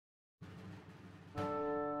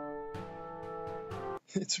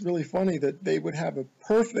It's really funny that they would have a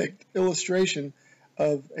perfect illustration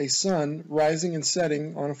of a sun rising and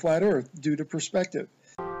setting on a flat Earth due to perspective.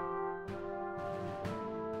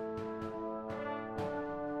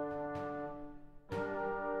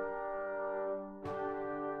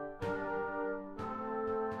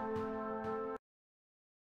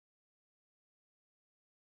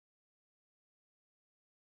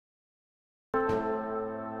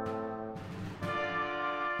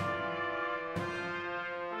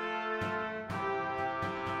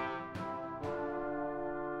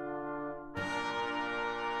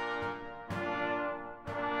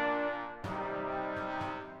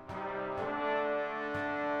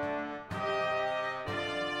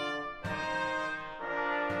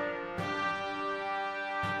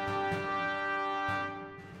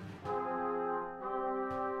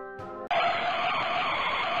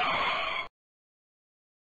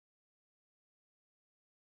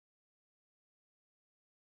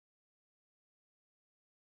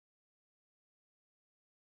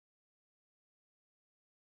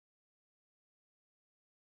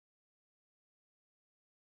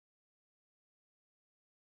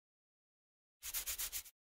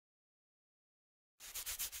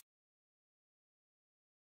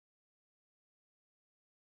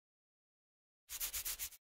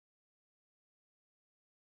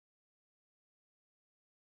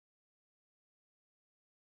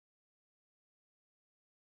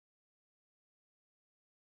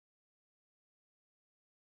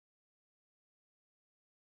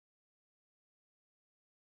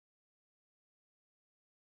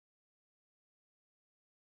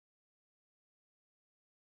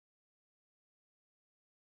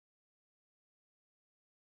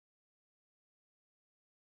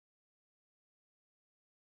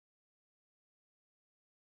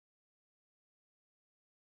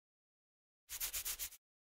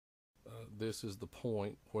 This is the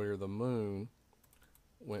point where the moon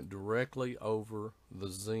went directly over the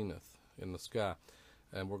zenith in the sky,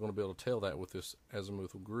 and we're going to be able to tell that with this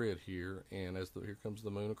azimuthal grid here. And here comes the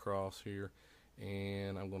moon across here,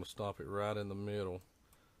 and I'm going to stop it right in the middle,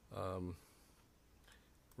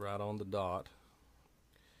 right on the dot,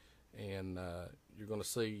 and you're going to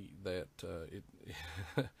see that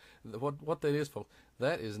what that is, folks.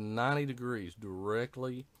 That is 90 degrees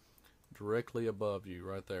directly above you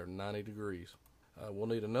right there, 90 degrees. We'll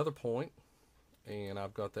need another point, and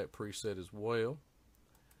I've got that preset as well.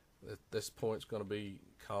 This point's going to be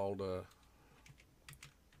called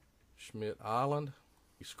Schmidt Island.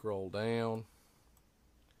 You scroll down,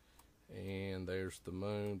 and there's the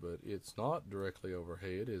moon, but it's not directly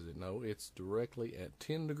overhead, is it? No, it's directly at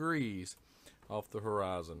 10 degrees off the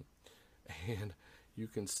horizon. And you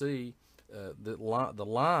can see the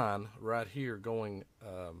line right here going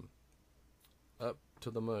up to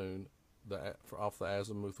the moon off the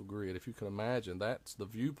azimuthal grid. If you can imagine, that's the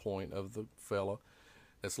viewpoint of the fella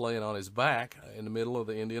that's laying on his back in the middle of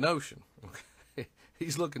the Indian Ocean. Okay?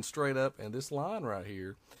 He's looking straight up, and this line right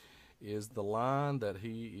here is the line that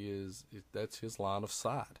that's his line of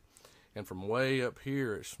sight. And from way up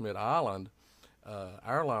here at Schmidt Island,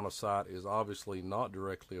 our line of sight is obviously not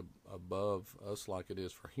directly above us like it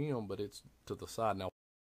is for him, but it's to the side. Now,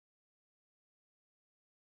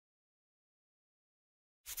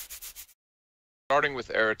 starting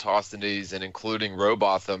with Eratosthenes and including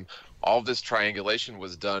Robotham, all this triangulation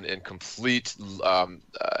was done in complete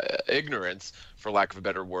ignorance, for lack of a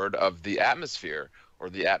better word, of the atmosphere or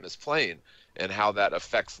the atmosphere and how that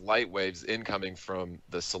affects light waves incoming from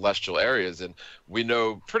the celestial areas. And we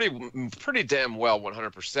know pretty damn well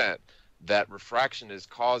 100% that refraction is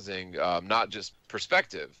causing not just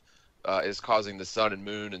perspective, is causing the sun and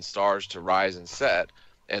moon and stars to rise and set.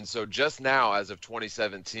 And so just now, as of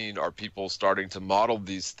 2017, are people starting to model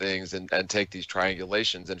these things and take these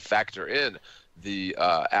triangulations and factor in the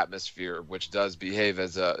atmosphere, which does behave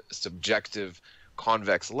as a subjective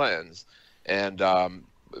convex lens. And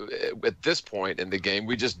at this point in the game,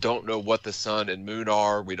 we just don't know what the sun and moon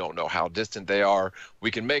are. We don't know how distant they are.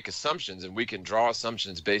 We can make assumptions, and we can draw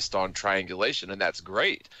assumptions based on triangulation, and that's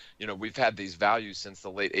great. You know, we've had these values since the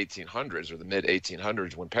late 1800s or the mid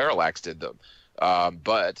 1800s when parallax did them.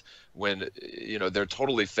 But when, you know, they're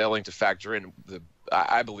totally failing to factor in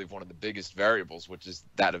I believe one of the biggest variables, which is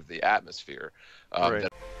that of the atmosphere. right.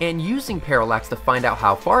 And using parallax to find out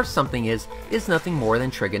how far something is nothing more than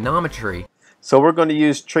trigonometry. So we're going to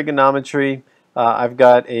use trigonometry. I've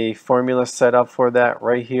got a formula set up for that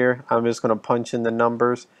right here. I'm just going to punch in the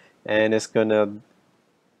numbers, and it's going to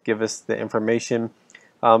give us the information.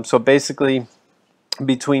 So basically,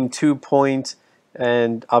 between 2 points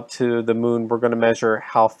and up to the moon. We're going to measure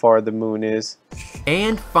how far the moon is.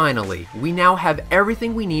 And finally, we now have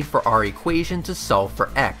everything we need for our equation to solve for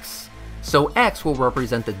x. So x will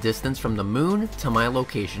represent the distance from the moon to my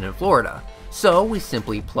location in Florida. So we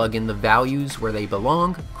simply plug in the values where they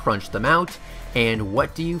belong, crunch them out, and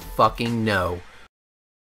what do you fucking know?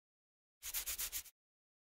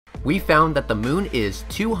 We found that the moon is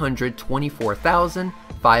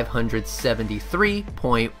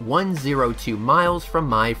 224,573.102 miles from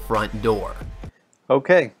my front door.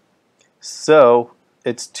 Okay, so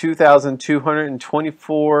it's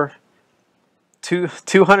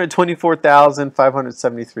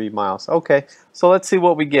 224,573 miles. Okay, so let's see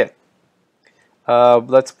what we get.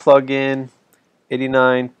 Let's plug in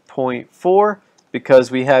 89.4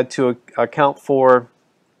 because we had to account for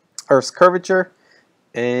Earth's curvature,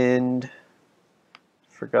 and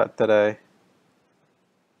forgot that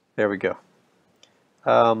there we go.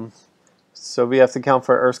 So we have to account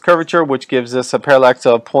for Earth's curvature, which gives us a parallax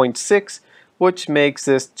of 0.6, which makes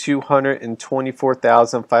this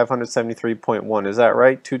 224,573.1. Is that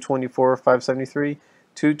right? 224,573?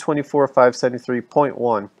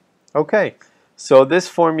 224,573.1. Okay, so this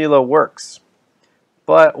formula works.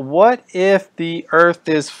 But what if the Earth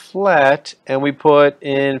is flat and we put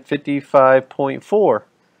in 55.4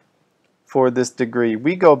 for this degree?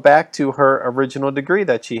 We go back to her original degree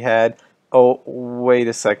that she had. Oh, wait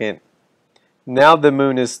a second. Now the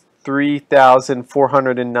moon is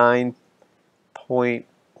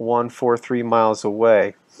 3,409.143 miles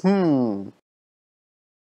away.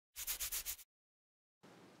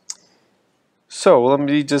 So let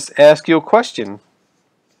me just ask you a question.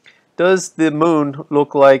 Does the moon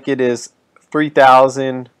look like it is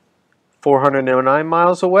 3,409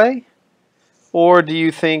 miles away? Or do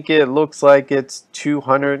you think it looks like it's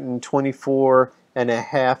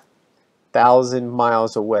 224,500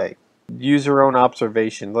 miles away? Use your own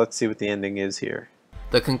observation. Let's see what the ending is here.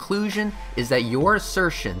 The conclusion is that your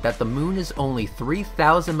assertion that the moon is only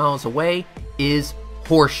 3,000 miles away is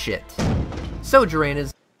horseshit. So,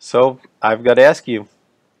 Duranus. So, I've got to ask you,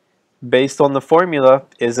 based on the formula,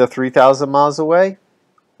 is it 3,000 miles away?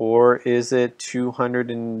 Or is it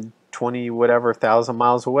 220 whatever thousand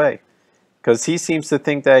miles away? Because he seems to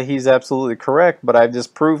think that he's absolutely correct, but I've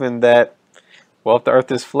just proven that, well, if the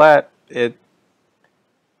Earth is flat, it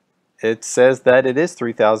says that it is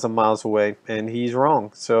 3,000 miles away, and he's wrong.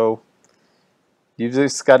 So you've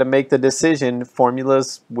just got to make the decision.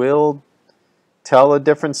 Formulas will tell a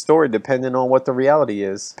different story depending on what the reality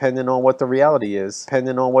is. Depending on what the reality is.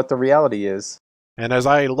 Depending on what the reality is. And as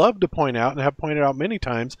I love to point out, and have pointed out many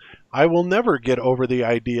times, I will never get over the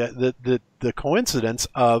idea that the coincidence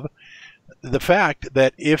of the fact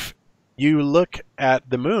that if you look at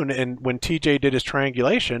the moon, and when TJ did his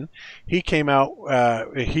triangulation, he came out,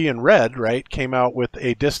 he and Red, right, came out with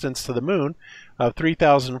a distance to the moon of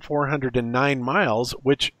 3,409 miles,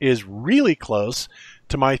 which is really close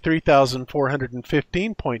to my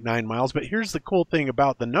 3,415.9 miles. But here's the cool thing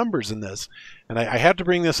about the numbers in this, and I had to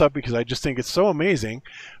bring this up because I just think it's so amazing.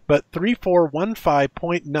 But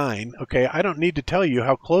 3415.9, okay, I don't need to tell you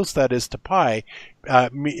how close that is to pi,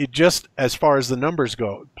 just as far as the numbers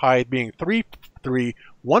go. Pi being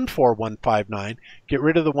 3314159. Get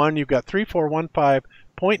rid of the 1, you've got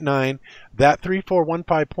 3415.9. That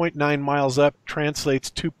 3415.9 miles up translates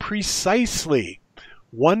to precisely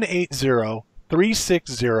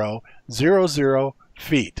 180,360,00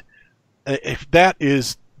 feet. If that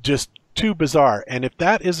is just too bizarre, and if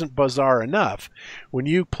that isn't bizarre enough, when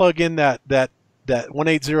you plug in that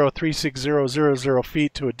 180,360,00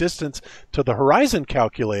 feet to a distance to the horizon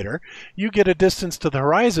calculator, you get a distance to the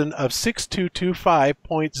horizon of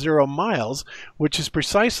 6225.0 miles, which is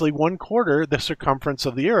precisely 1/4 the circumference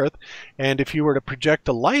of the Earth. And if you were to project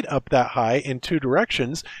a light up that high in two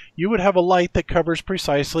directions, you would have a light that covers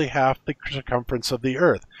precisely half the circumference of the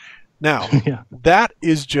Earth. Now, that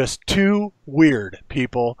is just too weird,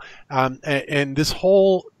 people. And this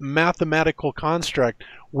whole mathematical construct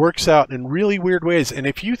works out in really weird ways. And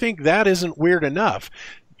if you think that isn't weird enough,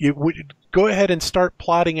 you would go ahead and start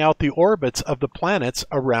plotting out the orbits of the planets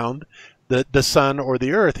around the sun or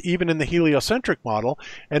the Earth, even in the heliocentric model.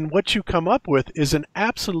 And what you come up with is an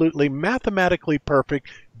absolutely mathematically perfect,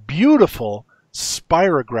 beautiful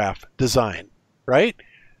spirograph design, right?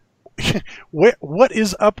 What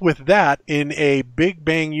is up with that in a Big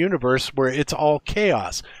Bang universe where it's all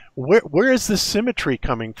chaos? Where is this symmetry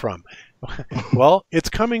coming from? Well, it's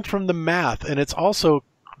coming from the math, and it's also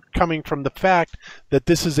coming from the fact that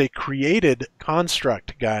this is a created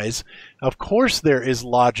construct, guys. Of course there is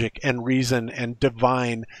logic and reason and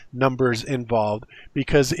divine numbers involved,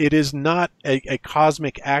 because it is not a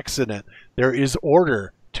cosmic accident. There is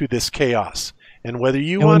order to this chaos. And whether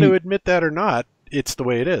you want to admit that or not, it's the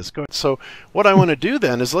way it is. So what I want to do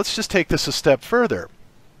then is let's just take this a step further.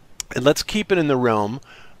 And let's keep it in the realm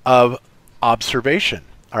of observation.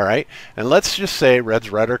 All right, and let's just say Red's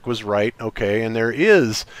rhetoric was right, okay, and there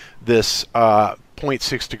is this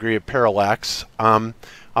 0.6 degree of parallax on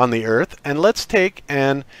the Earth, and let's take,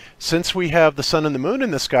 and since we have the sun and the moon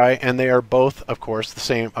in the sky, and they are both, of course, the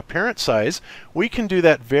same apparent size, we can do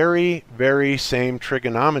that very, very same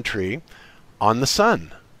trigonometry on the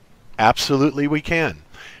sun. Absolutely we can.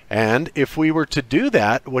 And if we were to do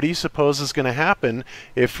that, what do you suppose is going to happen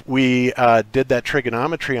if we did that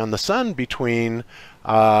trigonometry on the sun between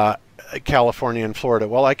California and Florida?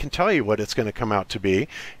 Well, I can tell you what it's going to come out to be.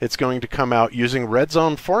 It's going to come out using Red's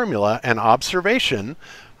own formula and observation,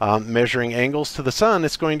 measuring angles to the sun.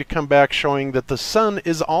 It's going to come back showing that the sun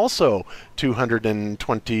is also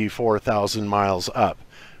 224,000 miles up.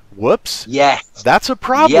 Whoops. Yes. That's a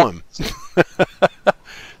problem. Yes.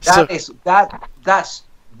 That's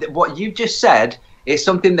what you just said is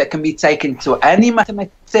something that can be taken to any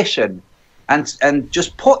mathematician and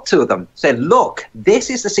just put to them. Say, look, this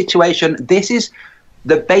is the situation. This is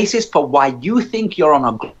the basis for why you think you're on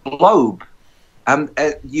a globe.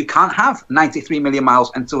 You can't have 93 million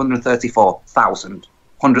miles and 234,000,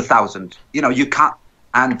 100,000. You know, you can't.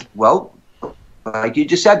 And, well, like you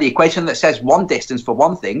just said, the equation that says one distance for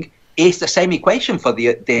one thing is the same equation for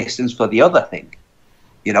the distance for the other thing.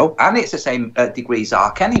 You know, and it's the same degrees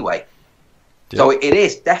arc anyway. Yep. So it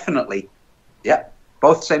is definitely, yeah,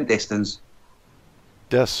 both same distance.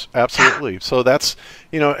 Yes, absolutely. So that's,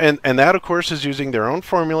 you know, and that, of course, is using their own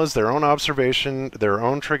formulas, their own observation, their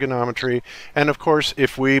own trigonometry. And, of course,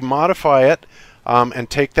 if we modify it and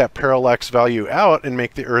take that parallax value out and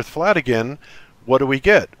make the Earth flat again, what do we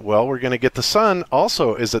get? Well, we're going to get the sun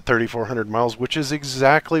also is at 3,400 miles, which is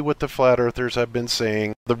exactly what the flat earthers have been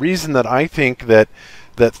saying. The reason that I think that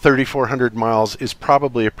 3,400 miles is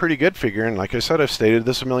probably a pretty good figure, and like I said, I've stated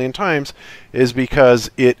this a million times, is because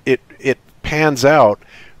it pans out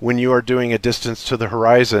when you are doing a distance to the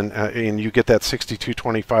horizon and you get that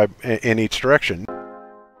 62.25 in each direction.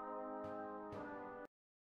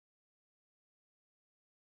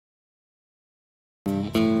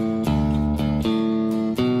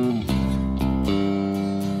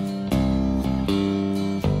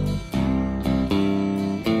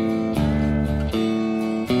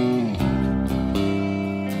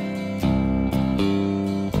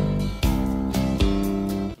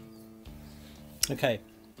 Okay,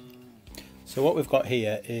 so what we've got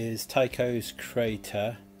here is Tycho's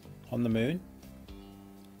crater on the moon.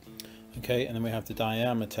 Okay, and then we have the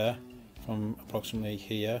diameter from approximately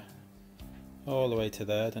here all the way to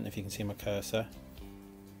there. I don't know if you can see my cursor.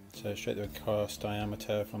 So straight across,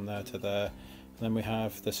 diameter from there to there. And then we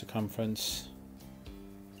have the circumference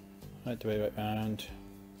right the way around.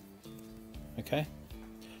 Okay,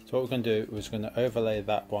 so what we're going to do is we're going to overlay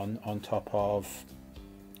that one on top of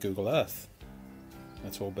Google Earth.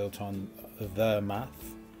 That's all built on the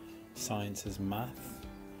math. Science is math.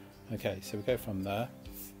 Okay, so we go from there.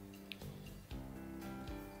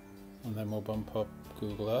 And then we'll bump up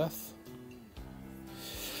Google Earth.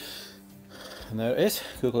 And there it is,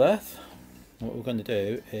 Google Earth. And what we're going to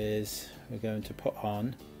do is we're going to put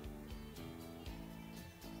on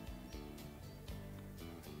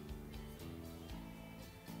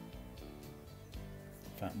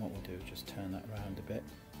in fact, what we'll do is just turn that around a bit.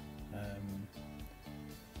 There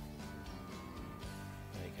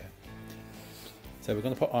you go. So we're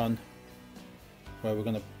going to put on where we're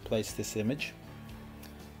going to place this image,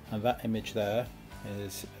 and that image there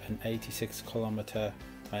is an 86 kilometer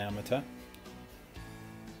diameter.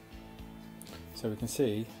 So we can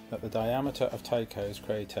see that the diameter of Tycho's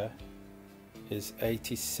crater is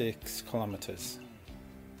 86 kilometers.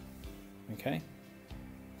 Okay,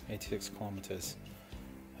 86 kilometers.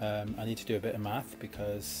 I need to do a bit of math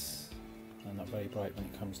because I'm not very bright when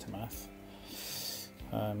it comes to math.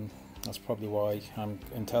 That's probably why I'm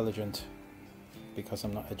intelligent, because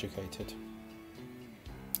I'm not educated.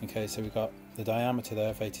 Okay, so we've got the diameter there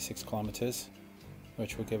of 86 kilometers,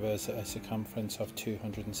 which will give us a circumference of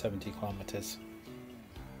 270 kilometers.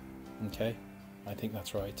 Okay, I think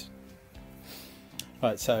that's right.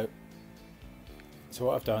 Right, so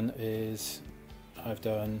what I've done is I've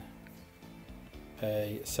done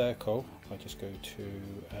a circle. I'll just go to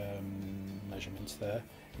measurements there.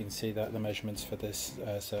 You can see that the measurements for this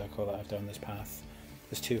circle that I've done, this path,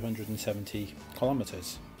 is 270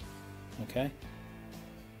 kilometers. Okay,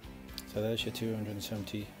 so there's your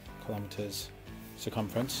 270 kilometers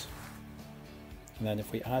circumference. And then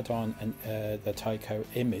if we add on the Tycho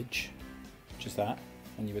image, which is that,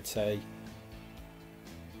 and you would say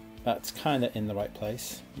that's kind of in the right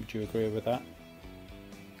place. Would you agree with that?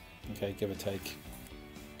 Okay, give or take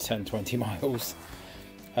 10-20 miles.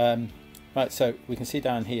 Right, so we can see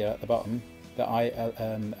down here at the bottom the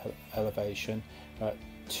elevation at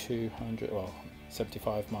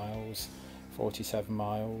 75 miles, 47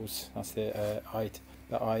 miles. That's the eye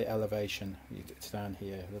elevation. It's down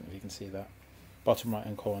here. I don't know if you can see that. Bottom right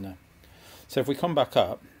hand corner. So if we come back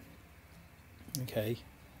up, okay,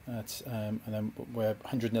 that's and then we're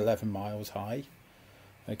 111 miles high.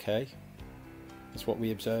 Okay, that's what we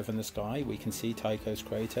observe in the sky. We can see Tycho's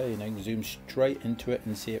crater. You know, you can zoom straight into it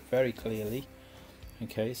and see it very clearly.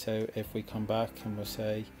 Okay, so if we come back and we'll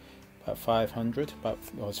say about 500,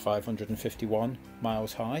 it's 551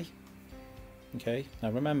 miles high. Okay, now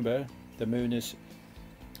remember the moon is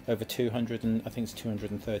over 200 and I think it's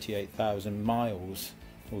 238,000 miles.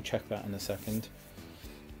 We'll check that in a second.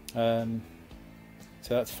 So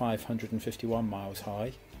that's 551 miles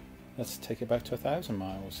high. Let's take it back to 1,000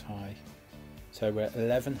 miles high. So we're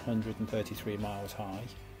 1,133 miles high.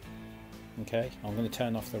 Okay, I'm going to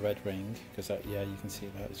turn off the red ring because yeah, you can see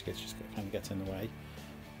that it just kind of gets in the way.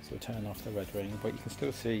 So we'll turn off the red ring, but you can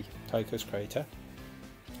still see Tycho's crater.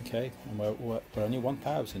 Okay, and we're only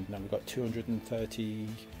 1,000 now. We've got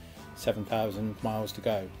 237,000 miles to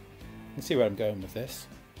go. You can see where I'm going with this.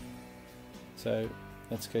 So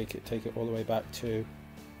let's take it all the way back to,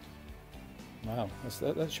 wow,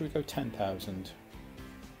 should we go 10,000?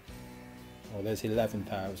 Oh, there's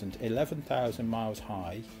 11,000. 11,000 miles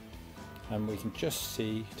high, and we can just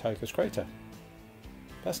see Tycho's crater.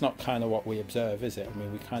 That's not kind of what we observe, is it? I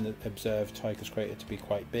mean, we kind of observe Tycho's crater to be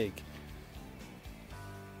quite big.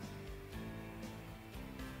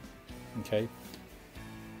 Okay,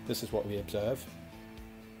 this is what we observe.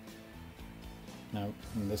 Now,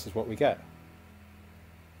 and this is what we get.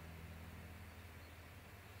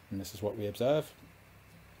 And this is what we observe.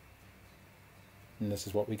 And this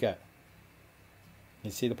is what we get.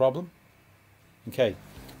 You see the problem? Okay,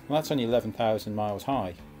 well that's only 11,000 miles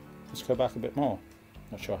high. Let's go back a bit more.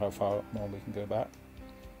 Not sure how far more we can go back.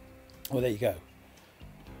 Well, there you go.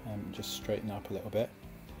 Just straighten up a little bit.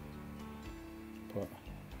 But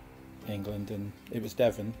England, and it was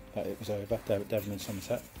Devon that it was over, Devon and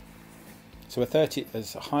Somerset. So we're 30,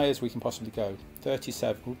 as high as we can possibly go,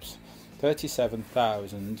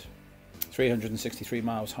 37,363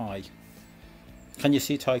 miles high. Can you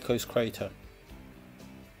see Tycho's crater?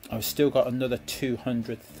 I've still got another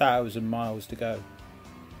 200,000 miles to go.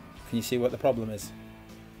 Can you see what the problem is?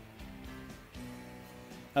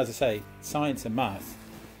 As I say, science and math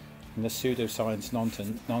and the pseudoscience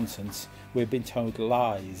nonsense, we've been told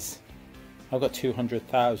lies. I've got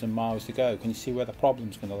 200,000 miles to go. Can you see where the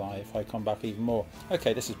problem's going to lie if I come back even more?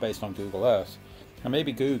 Okay, this is based on Google Earth. And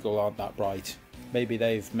maybe Google aren't that bright. Maybe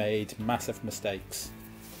they've made massive mistakes.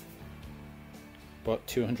 But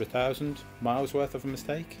 200,000 miles worth of a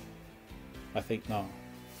mistake? I think not.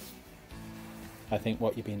 I think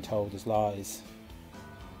what you're being told is lies.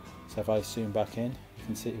 So if I zoom back in, you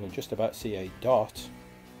can see, we'll just about see a dot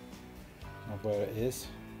of where it is.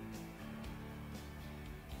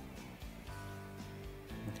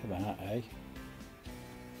 Look at that, eh?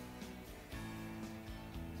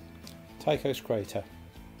 Tycho's crater.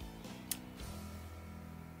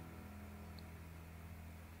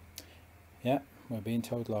 Yeah, we're being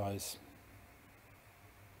told lies.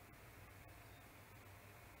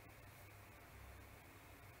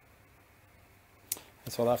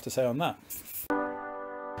 That's all I have to say on that.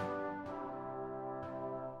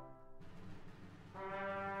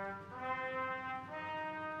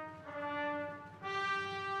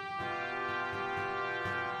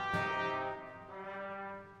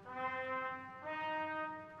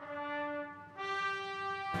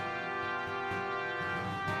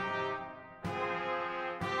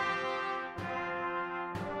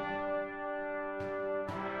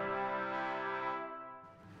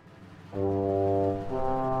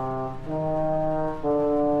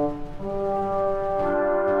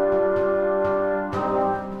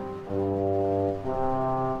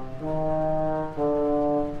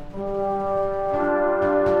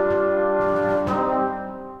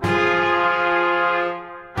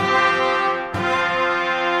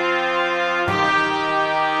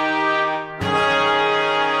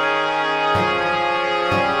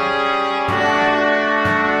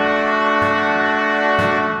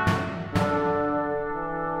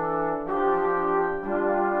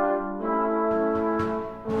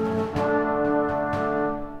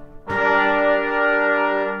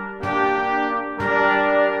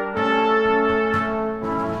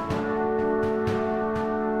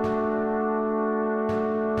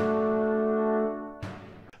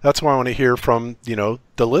 That's why I want to hear from, you know,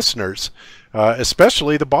 the listeners,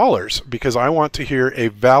 especially the ballers, because I want to hear a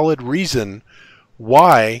valid reason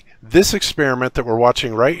why this experiment that we're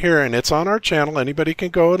watching right here, and it's on our channel, anybody can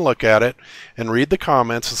go and look at it and read the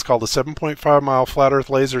comments. It's called the 7.5 mile flat earth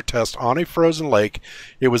laser test on a frozen lake.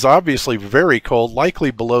 It was obviously very cold,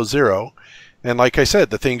 likely below zero. And like I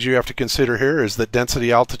said, the things you have to consider here is that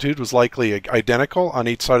density altitude was likely identical on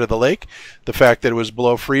each side of the lake. The fact that it was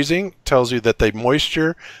below freezing tells you that the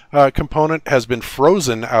moisture component has been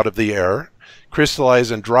frozen out of the air,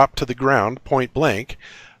 crystallized and dropped to the ground point blank.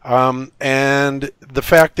 And the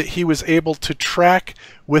fact that he was able to track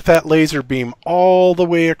with that laser beam all the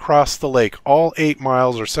way across the lake, all 8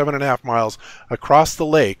 miles or 7.5 miles across the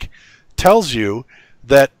lake, tells you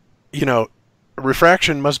that, you know,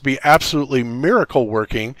 refraction must be absolutely miracle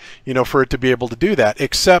working, you know, for it to be able to do that,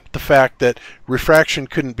 except the fact that refraction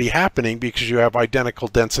couldn't be happening because you have identical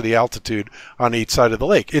density altitude on each side of the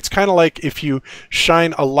lake. It's kind of like if you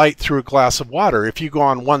shine a light through a glass of water. If you go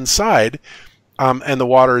on one side, and the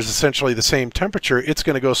water is essentially the same temperature, it's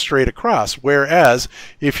going to go straight across. Whereas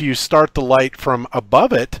if you start the light from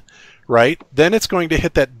above it, right, then it's going to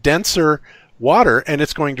hit that denser water and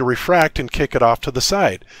it's going to refract and kick it off to the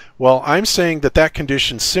side. Well, I'm saying that that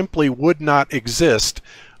condition simply would not exist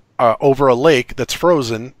over a lake that's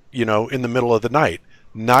frozen, you know, in the middle of the night.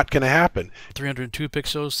 Not going to happen. 302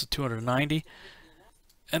 pixels to 290.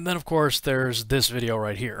 And then, of course, there's this video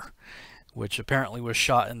right here, which apparently was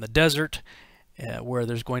shot in the desert, where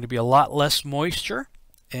there's going to be a lot less moisture.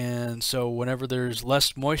 And so whenever there's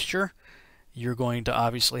less moisture, you're going to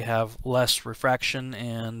obviously have less refraction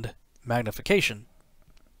and magnification.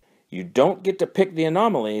 You don't get to pick the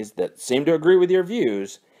anomalies that seem to agree with your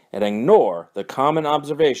views and ignore the common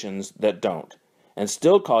observations that don't, and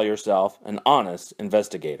still call yourself an honest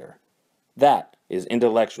investigator. That is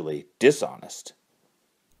intellectually dishonest.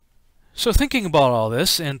 So thinking about all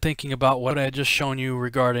this and thinking about what I had just shown you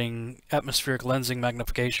regarding atmospheric lensing,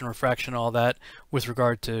 magnification, refraction, all that with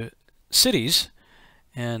regard to cities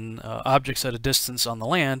and objects at a distance on the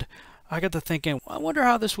land, I got to thinking, I wonder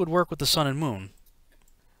how this would work with the sun and moon.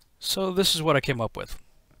 So this is what I came up with.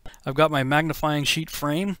 I've got my magnifying sheet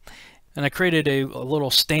frame, and I created a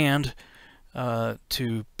little stand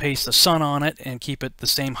to paste the sun on it and keep it the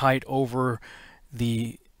same height over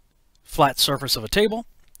the flat surface of a table.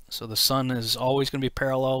 So the sun is always going to be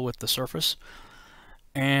parallel with the surface.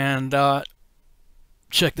 And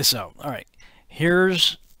check this out. All right,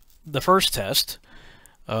 here's the first test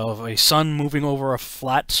of a sun moving over a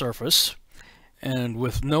flat surface. And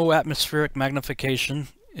with no atmospheric magnification,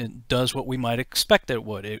 it does what we might expect it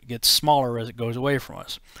would. It gets smaller as it goes away from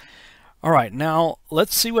us. All right, now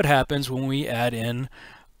let's see what happens when we add in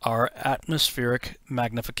our atmospheric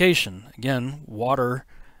magnification. Again, water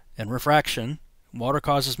and refraction. Water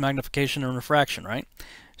causes magnification and refraction, right?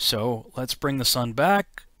 So let's bring the sun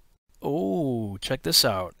back. Oh, check this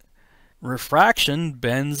out. Refraction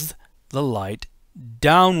bends the light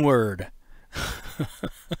downward.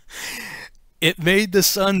 It made the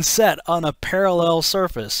sun set on a parallel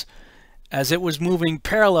surface. As it was moving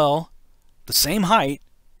parallel, the same height,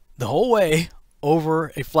 the whole way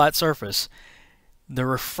over a flat surface, the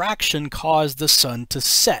refraction caused the sun to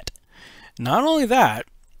set. Not only that,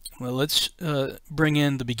 well, let's bring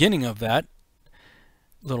in the beginning of that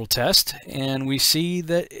little test, and we see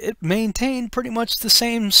that it maintained pretty much the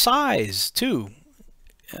same size, too.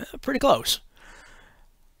 Pretty close.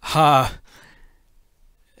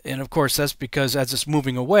 And of course, that's because as it's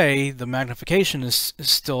moving away, the magnification is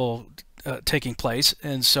still taking place,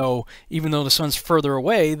 and so even though the sun's further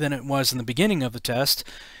away than it was in the beginning of the test,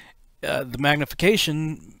 the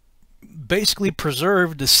magnification basically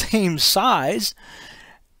preserved the same size,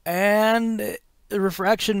 and the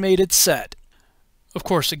refraction made it set. Of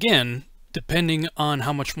course, again, depending on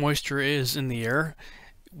how much moisture is in the air,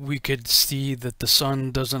 we could see that the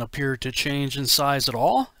sun doesn't appear to change in size at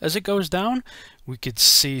all as it goes down. We could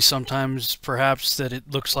see sometimes perhaps that it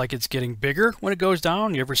looks like it's getting bigger when it goes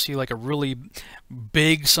down. You ever see like a really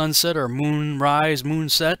big sunset or moonrise,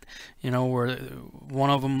 moonset, you know, where one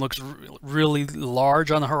of them looks really large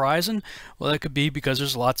on the horizon? Well, that could be because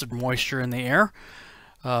there's lots of moisture in the air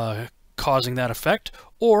causing that effect.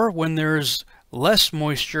 Or when there's less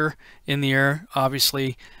moisture in the air,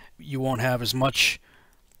 obviously you won't have as much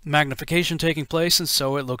magnification taking place, and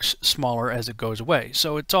so it looks smaller as it goes away.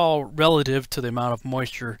 So it's all relative to the amount of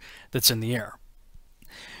moisture that's in the air.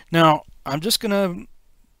 Now, I'm just going to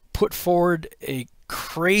put forward a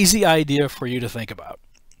crazy idea for you to think about.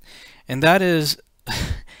 And that is,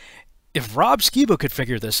 if Rob Skiba could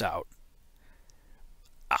figure this out,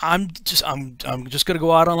 I'm just going to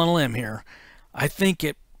go out on a limb here. I think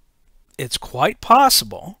it it's quite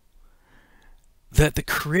possible that the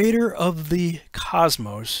creator of the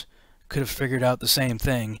cosmos could have figured out the same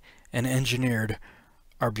thing and engineered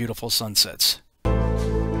our beautiful sunsets.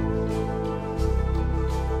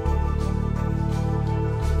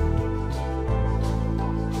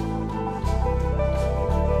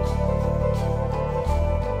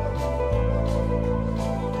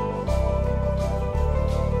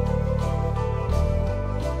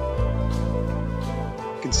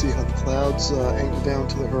 See how the clouds angle down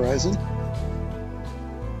to the horizon.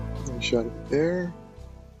 I shot it there.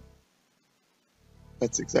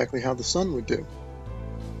 That's exactly how the sun would do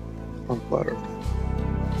on flat Earth.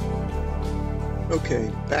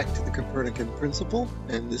 Okay, back to the Copernican principle,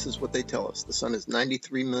 and this is what they tell us. The sun is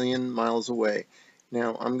 93 million miles away.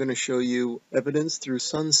 Now I'm going to show you evidence through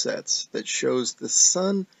sunsets that shows the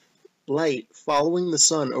sun light following the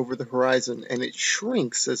sun over the horizon, and it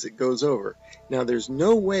shrinks as it goes over. Now there's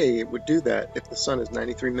no way it would do that if the sun is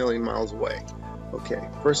 93 million miles away. Okay,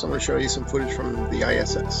 first I'm going to show you some footage from the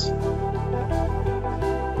ISS.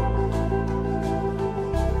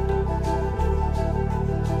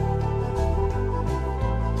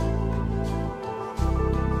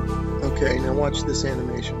 Okay, now watch this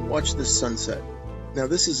animation. Watch this sunset. Now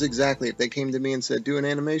this is exactly, if they came to me and said do an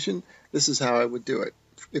animation, this is how I would do it.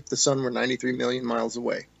 If the sun were 93 million miles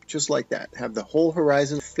away. Just like that. Have the whole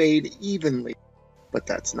horizon fade evenly. But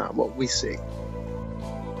that's not what we see.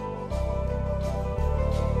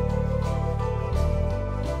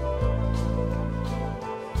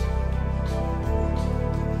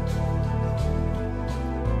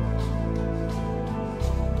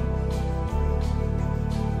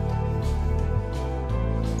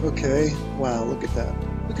 Okay, wow, look at that.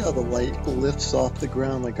 Look how the light lifts off the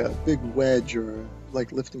ground like a big wedge, or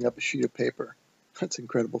like lifting up a sheet of paper. That's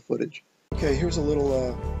incredible footage. Okay, here's a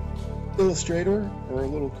little illustrator or a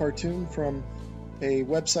little cartoon from a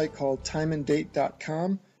website called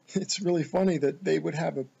timeanddate.com. It's really funny that they would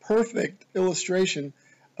have a perfect illustration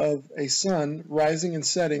of a sun rising and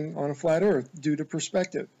setting on a flat Earth due to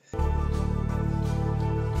perspective.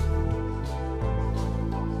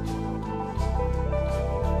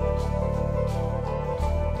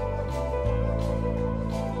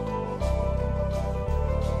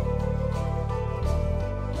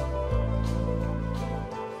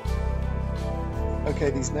 Okay,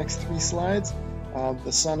 these next three slides,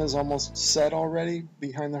 the sun is almost set already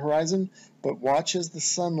behind the horizon, but watch as the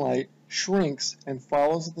sunlight shrinks and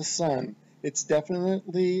follows the sun. It's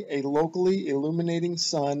definitely a locally illuminating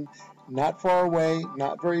sun, not far away,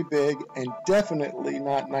 not very big, and definitely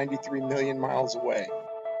not 93 million miles away.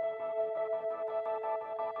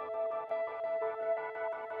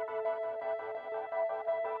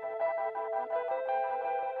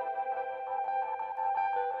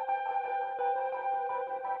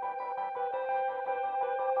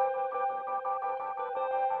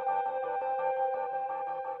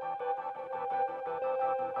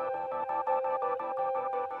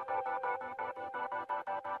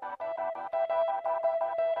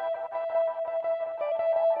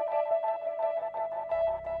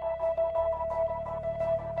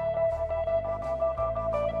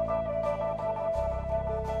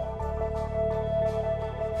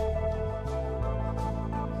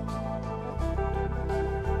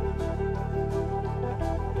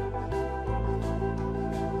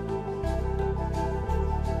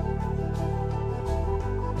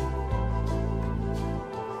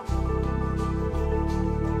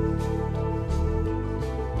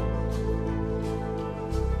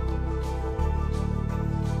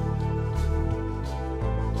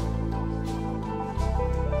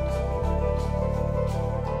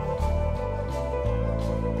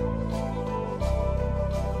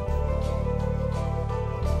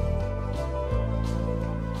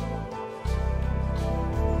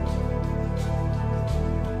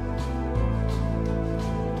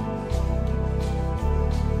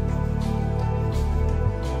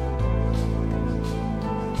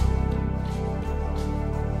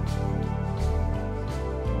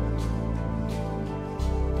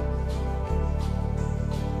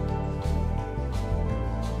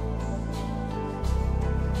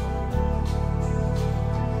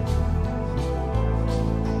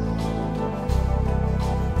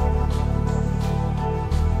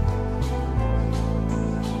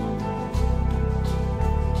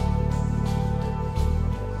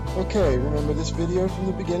 Okay, remember this video from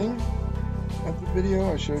the beginning of the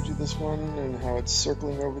video? I showed you this one and how it's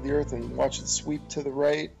circling over the Earth, and watch it sweep to the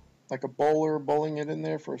right like a bowler bowling it in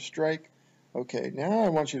there for a strike. Okay, now I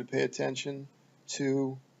want you to pay attention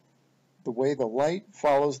to the way the light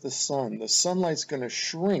follows the sun. The sunlight's going to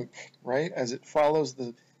shrink, right, as it follows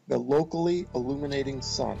the the locally illuminating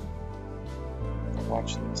sun. Now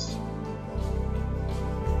watch this.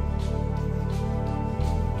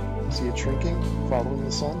 See it shrinking, following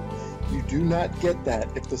the sun? You do not get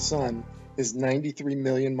that if the sun is 93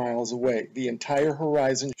 million miles away. The entire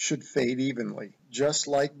horizon should fade evenly, just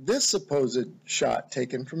like this supposed shot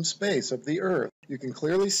taken from space of the Earth. You can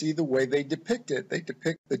clearly see the way they depict it. They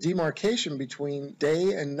depict the demarcation between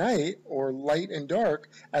day and night, or light and dark,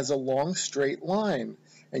 as a long straight line.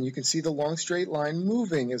 And you can see the long straight line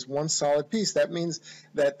moving as one solid piece. That means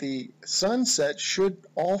that the sunset should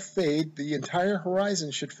all fade, the entire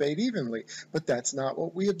horizon should fade evenly. But that's not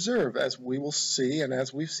what we observe, as we will see and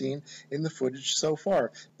as we've seen in the footage so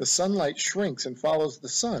far. The sunlight shrinks and follows the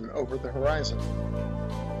sun over the horizon.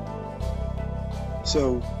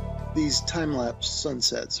 So these time-lapse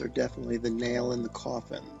sunsets are definitely the nail in the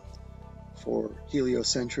coffin for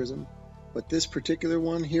heliocentrism. But this particular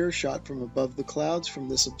one here, shot from above the clouds from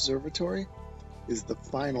this observatory, is the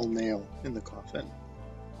final nail in the coffin.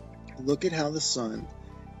 Look at how the sun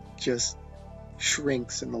just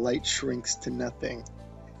shrinks and the light shrinks to nothing.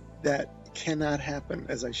 That cannot happen,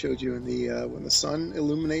 as I showed you in the when the sun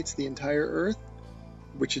illuminates the entire Earth,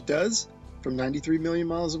 which it does from 93 million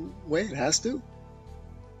miles away. It has to.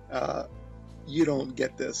 You don't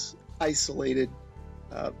get this isolated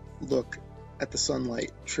look at the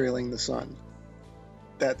sunlight trailing the sun.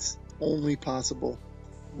 That's only possible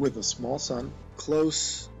with a small sun,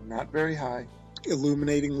 close, not very high,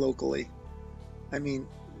 illuminating locally. I mean,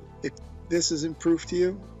 if this isn't proof to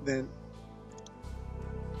you, then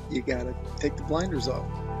you gotta take the blinders off.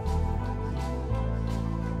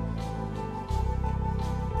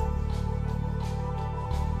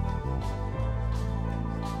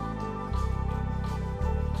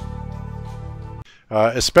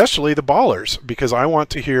 Especially the ballers, because I want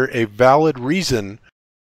to hear a valid reason